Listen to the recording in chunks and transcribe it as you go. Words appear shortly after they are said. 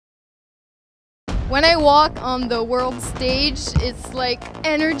When I walk on the world stage, it's like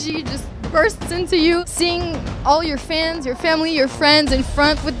energy just bursts into you. Seeing all your fans, your family, your friends in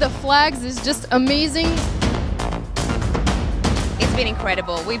front with the flags is just amazing. It's been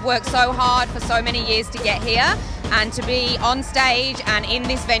incredible. We've worked so hard for so many years to get here, and to be on stage and in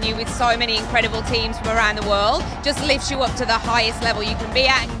this venue with so many incredible teams from around the world just lifts you up to the highest level you can be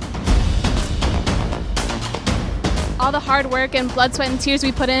at. All the hard work and blood, sweat and tears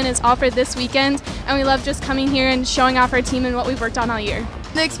we put in is all for this weekend, and we love just coming here and showing off our team and what we've worked on all year.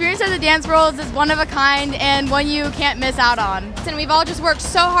 The experience of the Dance Worlds is one of a kind and one you can't miss out on. And we've all just worked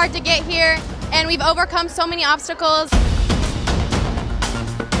so hard to get here, and we've overcome so many obstacles.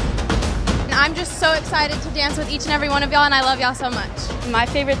 And I'm just so excited to dance with each and every one of y'all, and I love y'all so much. My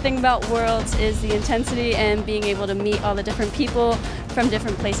favorite thing about Worlds is the intensity and being able to meet all the different people from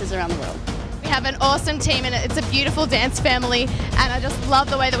different places around the world. We have an awesome team, and it's a beautiful dance family, and I just love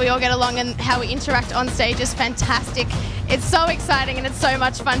the way that we all get along, and how we interact on stage is fantastic. It's so exciting and it's so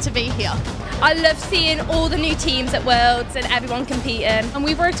much fun to be here. I love seeing all the new teams at Worlds and everyone competing. And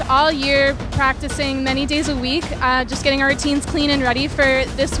we've worked all year practicing many days a week, just getting our routines clean and ready for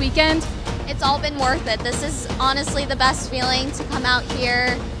this weekend. It's all been worth it. This is honestly the best feeling to come out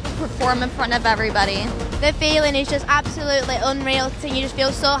here, perform in front of everybody. The feeling is just absolutely unreal, and you just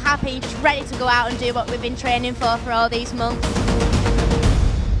feel so happy, just ready to go out and do what we've been training for all these months.